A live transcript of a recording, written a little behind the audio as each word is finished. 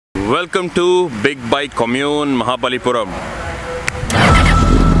Welcome to Big Biking Commune, Mahabalipuram.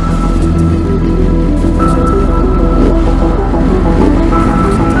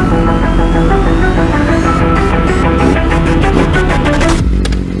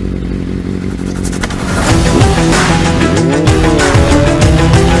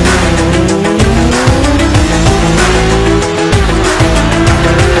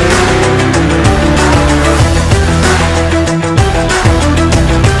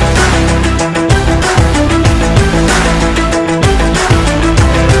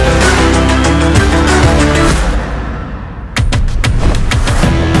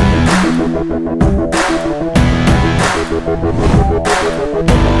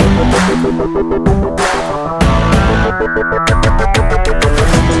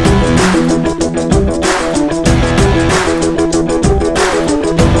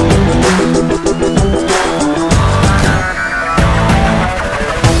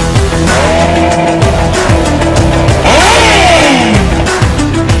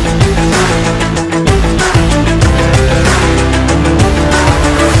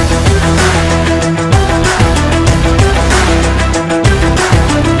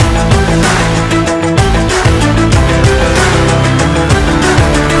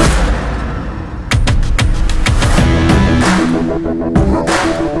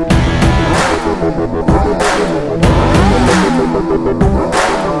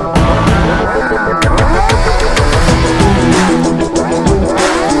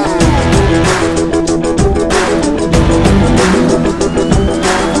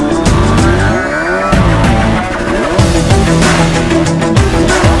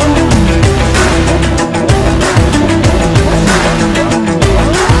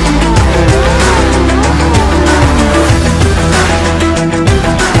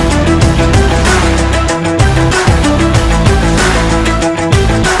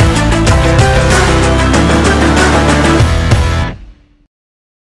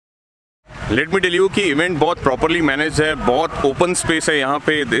 Let me tell you कि event बहुत properly manage है, बहुत open space है यहाँ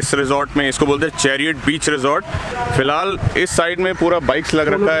पे इस रिजॉर्ट में। इसको बोलते हैं चैरियट बीच रिजॉर्ट। फिलहाल इस साइड में पूरा बाइक्स लग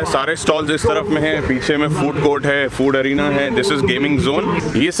रखा है, सारे स्टॉल्स इस तरफ में है, पीछे में फूड कोर्ट है, फूड अरीना है, दिस इज गेमिंग जोन।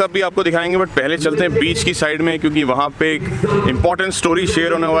 ये सब भी आपको दिखाएंगे, बट पहले चलते हैं बीच की साइड में, क्योंकि वहाँ पे एक इंपॉर्टेंट स्टोरी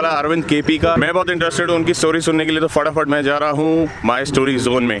शेयर होने वाला अरविंद केपी का। मैं बहुत इंटरेस्टेड हूँ उनकी स्टोरी सुनने के लिए, तो फटाफट मैं जा रहा हूँ माई स्टोरी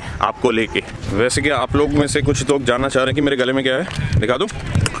जोन में आपको लेके। वैसे कि आप लोग में से कुछ लोग जानना चाह रहे हैं कि मेरे गले में क्या है, दिखा दूँ।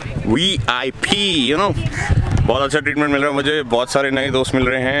 VIP, यू नो, बहुत अच्छा ट्रीटमेंट मिल रहा है मुझे, बहुत सारे नए दोस्त मिल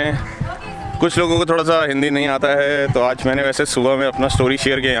रहे हैं। कुछ लोगों को थोड़ा सा हिंदी नहीं आता है, तो आज मैंने वैसे सुबह में अपना स्टोरी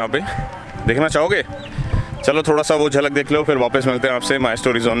शेयर किया यहाँ पे। देखना चाहोगे? चलो थोड़ा सा वो झलक देख लो, फिर वापस मिलते हैं आपसे माई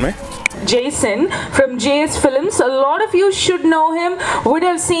स्टोरी जोन में। Jaysn from JS Films. A lot of you should know him, would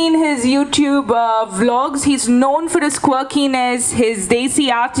have seen his YouTube vlogs. He's known for his quirkiness, his desi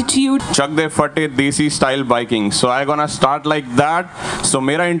attitude. चक दे फटे देसी style biking. So I gonna start like that. So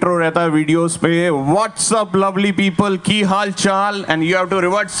मेरा intro रहता है videos पे, What's up lovely people, की हाल चाल, and you have to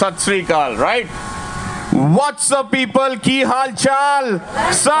revert सत श्री अकाल, right? What's up people, की हाल चाल,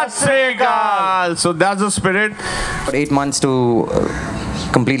 सत श्री अकाल। So that's the spirit. For 8 months to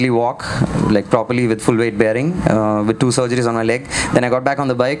completely walk like properly with full weight bearing, with 2 surgeries on my leg. Then I got back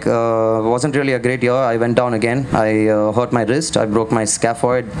on the bike. Wasn't really a great year. I went down again. I hurt my wrist. I broke my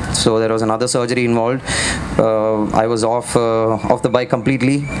scaphoid, so there was another surgery involved. I was off the bike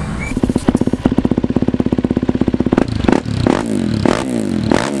completely.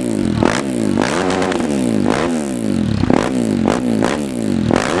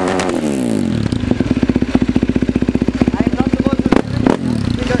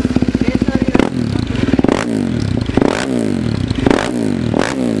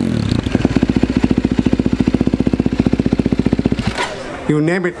 You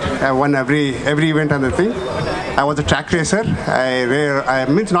name it, I won every event and the thing. I was a track racer. I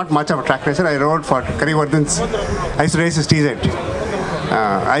means not much of a track racer. I rode for Karivardhan's. I used to race his TZ.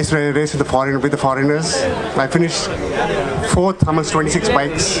 I used to race with the foreigners. I finished 4th amongst 26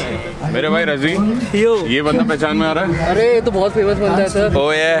 bikes. मेरे भाई रजी, ये बंदा पहचान में आ रहा है? अरे ये तो बहुत फेमस बंदा है सर।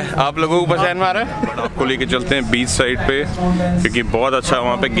 ओ ये आप लोगों को पहचान में आ रहा है? आपको लेके चलते हैं बीच साइड पे, क्योंकि बहुत अच्छा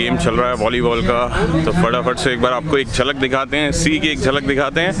वहाँ पे गेम चल रहा है वॉलीबॉल का। तो फटाफट से एक बार आपको एक झलक दिखाते हैं, सी की एक झलक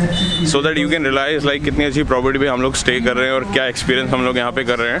दिखाते हैं, so that you can realise like कितनी अच्छी प्रॉपर्टी पे हम लोग स्टे कर रहे हैं और क्या एक्सपीरियंस हम लोग यहाँ पे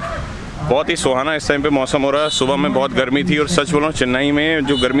कर रहे हैं। बहुत ही सुहाना इस टाइम पे मौसम हो रहा है। सुबह में बहुत गर्मी थी, और सच बोलूँ चेन्नई में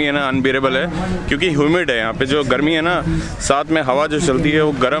जो गर्मी है ना अनबियरेबल है, क्योंकि ह्यूमिड है यहाँ पे। जो गर्मी है ना, साथ में हवा जो चलती है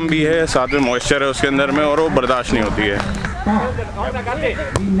वो गर्म भी है, साथ में मॉइस्चर है उसके अंदर में, और वो बर्दाश्त नहीं होती है।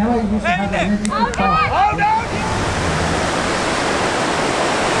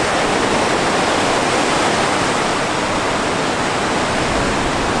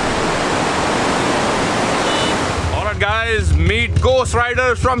 guys, meet Ghost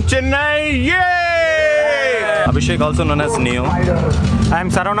Riders from Chennai. Yay! Abhishek, also known as Neo. I am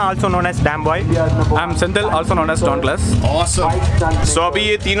Sarana, also known as Damn Boy. I am Senthil, also known as Dauntless. Awesome. So अभी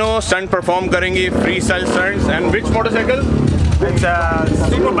ये तीनों stunt perform करेंगे, freestyle stunts. And which motorcycle? It's a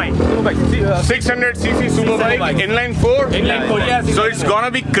super bike. 600cc super bike. Inline 4. Inline 4, yes. So it's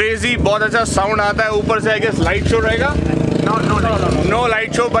gonna be crazy. बहुत अच्छा sound आता है. ऊपर से I guess light show रहेगा. No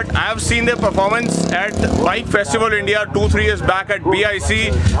light show, but I have seen their performance at Bike Festival India 2-3 years back at BIC.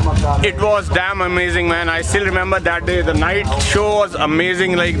 It was damn amazing, man. I still remember that day. The night show was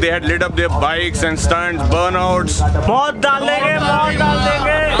amazing. Like they had lit up their bikes and stunts, burnouts. मौत डाल देंगे, मौत डाल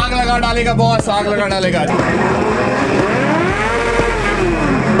देंगे. आग लगा डालेगा boss, आग लगा डालेगा.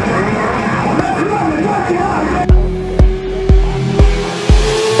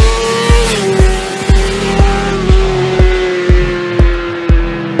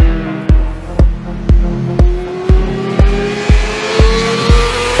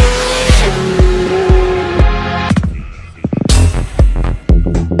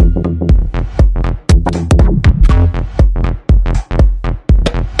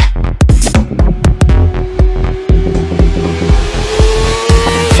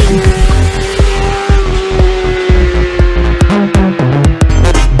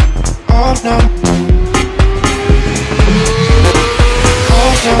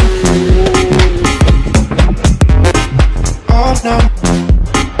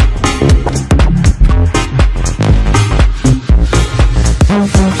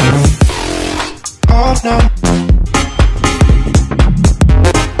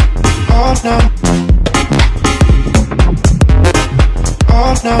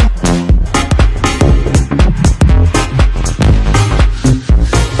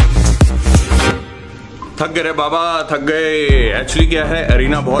 थक गए रे बाबा, थक गए. एक्चुअली क्या है,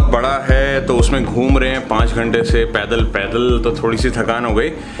 अरीना बहुत बड़ा है तो उसमें घूम रहे हैं 5 घंटे से पैदल तो थोड़ी सी थकान हो गई.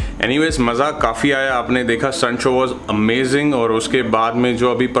 एनीवेज मज़ा काफ़ी आया. आपने देखा स्टंट शो वाज अमेजिंग. और उसके बाद में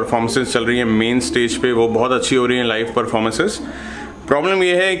जो अभी परफॉर्मेंसेस चल रही हैं मेन स्टेज पे वो बहुत अच्छी हो रही हैं, लाइव परफॉर्मेंसेस. प्रॉब्लम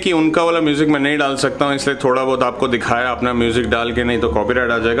ये है कि उनका वाला म्यूज़िक मैं नहीं डाल सकता हूँ, इसलिए थोड़ा बहुत आपको दिखाया अपना म्यूज़िक डाल के, नहीं तो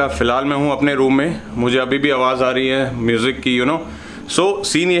कॉपीराइट आ जाएगा. फिलहाल मैं हूँ अपने रूम में, मुझे अभी भी आवाज़ आ रही है म्यूज़िक की, यू नो. सो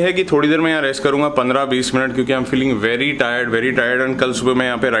सीन ये है कि थोड़ी देर में यहाँ रेस्ट करूँगा 15-20 मिनट, क्योंकि I am feeling very tired. And कल सुबह मैं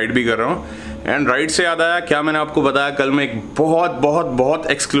यहाँ पे राइड भी कर रहा हूँ. एंड राइड से याद आया, क्या मैंने आपको बताया, कल मैं एक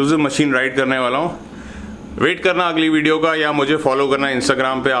बहुत एक्सक्लूसिव मशीन राइड करने वाला हूँ. वेट करना अगली वीडियो का, या मुझे फॉलो करना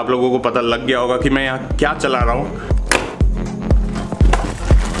इंस्टाग्राम पे. आप लोगों को पता लग गया होगा कि मैं यहाँ क्या चला रहा हूँ.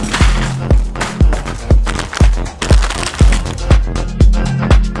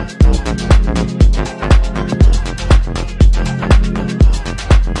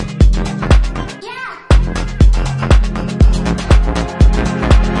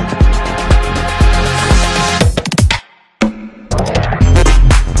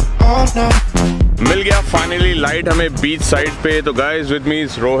 मिल गया फाइनली लाइट हमें बीच साइड पे. तो guys with me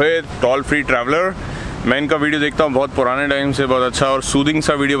is Rohit, toll free traveller. मैं इनका वीडियो देखता हूँ बहुत पुराने टाइम से, बहुत अच्छा और सूदिंग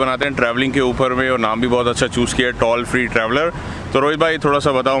सा वीडियो बनाते हैं ट्रैवलिंग के ऊपर में, और नाम भी बहुत अच्छा चूज़ किया है, टॉल फ्री ट्रैवलर. तो रोहित भाई थोड़ा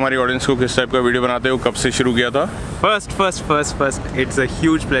सा बताओ हमारी ऑडियंस को किस टाइप का वीडियो बनाते हो, कब से शुरू किया था? First, it's a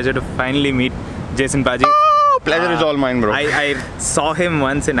huge pleasure to finally meet Jaysn Paji. Pleasure is all mine, bro. I saw him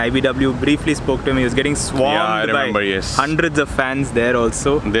once in IBW, briefly spoke to him. He was getting swarmed I remember, by yes. hundreds of fans there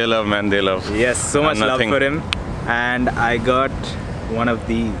also. They love, man, they love. Yes, so much love for him. And I got one of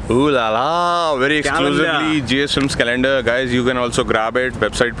these. Ooh la la, very exclusively JS Films calendar. Guys, you can also grab it.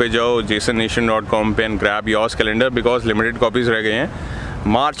 Website पे जाओ jaysonnation.com पे and grab yours calendar because limited copies रह गए हैं.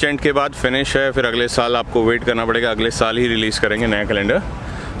 मार्च and के बाद finish है, फिर अगले साल आपको वेट करना पड़ेगा, अगले साल ही रिलीज करेंगे नया calendar.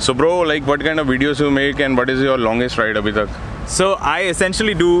 So bro, like what kind of videos you make and what is your longest ride अभी तक? So I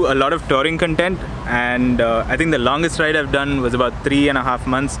essentially do a lot of touring content, and I think the longest ride I've done was about 3.5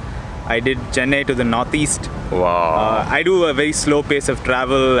 months. I did Chennai to the northeast. Wow. I do a very slow pace of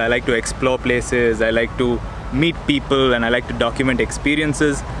travel. I like to explore places. I like to meet people, and I like to document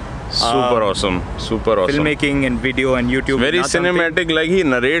experiences. Super awesome. Filmmaking and video and YouTube. Very cinematic, like he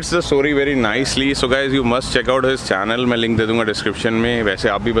narrates the story very nicely. So guys, you must check out his channel. मैं link दे दूँगा description में. वैसे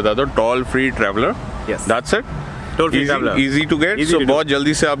आप भी बता दो, Toll Free Traveler. Yes. That's it. Toll Free Traveler. Easy to get. So बहुत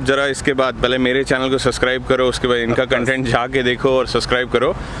जल्दी से आप जरा इसके बाद पहले मेरे चैनल को सब्सक्राइब करो, उसके बाद इनका कंटेंट जाके देखो और सब्सक्राइब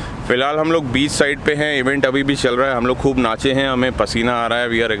करो. फिलहाल हम लोग बीच साइड पे हैं, इवेंट अभी भी चल रहा है, हम लोग खूब नाचे हैं, हमें पसीना आ रहा है,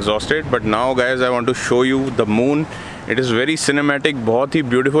 we are exhausted. But now guys I want to show you the moon. It is very cinematic, बहुत ही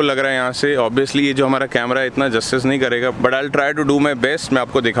ब्यूटीफुल लग रहा है यहाँ से. ऑब्वियसली ये जो हमारा कैमरा है इतना जस्टिस नहीं करेगा, but I will try to do my best. मैं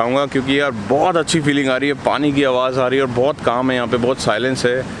आपको दिखाऊंगा, क्योंकि यार बहुत अच्छी फीलिंग आ रही है, पानी की आवाज़ आ रही है और बहुत काम है यहाँ पे, बहुत साइलेंस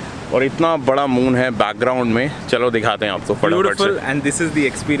है. और इतना बड़ा मून है बैकग्राउंड में. चलो दिखाते हैं आपको फटाफट से. And this is the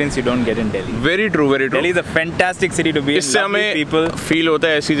experience you don't get in Delhi. Very true, very true. Delhi is a fantastic city to be in. इससे हमें फील होता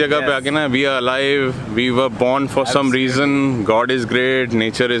है ऐसी जगह पे आके ना, we are alive, we were born for some reason, God is great,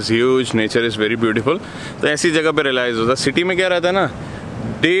 nature is huge, nature is very beautiful. तो ऐसी जगह पे रियलाइज होता है. सिटी में क्या रहता है ना,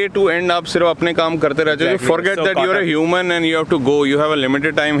 डे टू एंड आप सिर्फ अपने काम करते रहते हो. You forget that you are a human and you have to go. You have a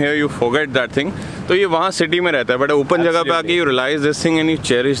limited time here. You forget that thing. तो ये वहाँ सिटी में रहता है, बट ओपन जगह पे आके you realize this thing and you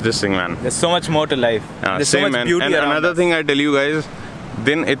cherish this thing, man. There's so much more to life. There's so much beauty around us. And another thing I tell you guys,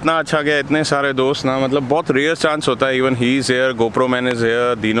 दिन इतना अच्छा गया, इतने सारे दोस्त ना, मतलब बहुत रेयर चांस होता है. Even he is here, GoPro man is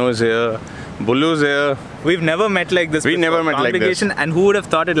here, Dino is here, Bulu is here. We've never met like this. We never met like this. And who would have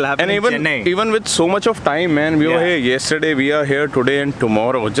thought it'll happen in Chennai? Even with so much of time, man. We were here yesterday, we are here today and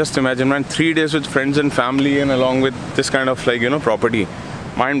tomorrow. Just imagine, man, 3 days with friends and family and along with this kind of like, you know, property.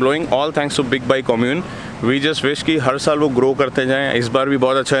 Mind blowing. All thanks to Big Biking Commune. We just wish कि हर साल वो grow करते जाएं. इस बार भी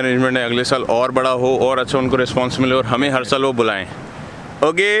बहुत अच्छा arrangement है. अगले साल और बड़ा हो और अच्छा उनको रिस्पॉन्स मिले और हमें हर साल वो बुलाएं.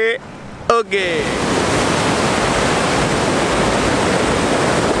 Okay okay.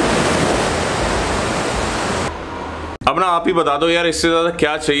 अब ना आप ही बता दो यार, इससे ज़्यादा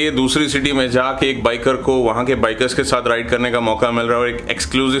क्या चाहिए. दूसरी सिटी में जाके एक बाइकर को वहाँ के बाइकर्स के साथ राइड करने का मौका मिल रहा है और एक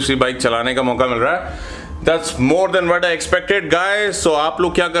एक्सक्लूसिव सी बाइक चलाने का मौका मिल रहा है. That's more than what I expected, guys. So आप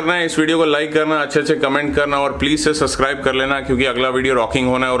लोग क्या करना है, इस वीडियो को लाइक करना, अच्छे अच्छे कमेंट करना और प्लीज़ से सब्सक्राइब कर लेना, क्योंकि अगला वीडियो रॉकिंग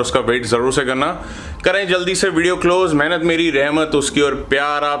होना है और उसका वेट ज़रूर से करना. करें जल्दी से वीडियो क्लोज. मेहनत मेरी, रहमत उसकी और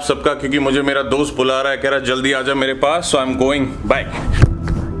प्यार आप सबका, क्योंकि मुझे मेरा दोस्त बुला रहा है, कह रहा है जल्दी आ जा मेरे पास. सो आई एम गोइंग. बाय.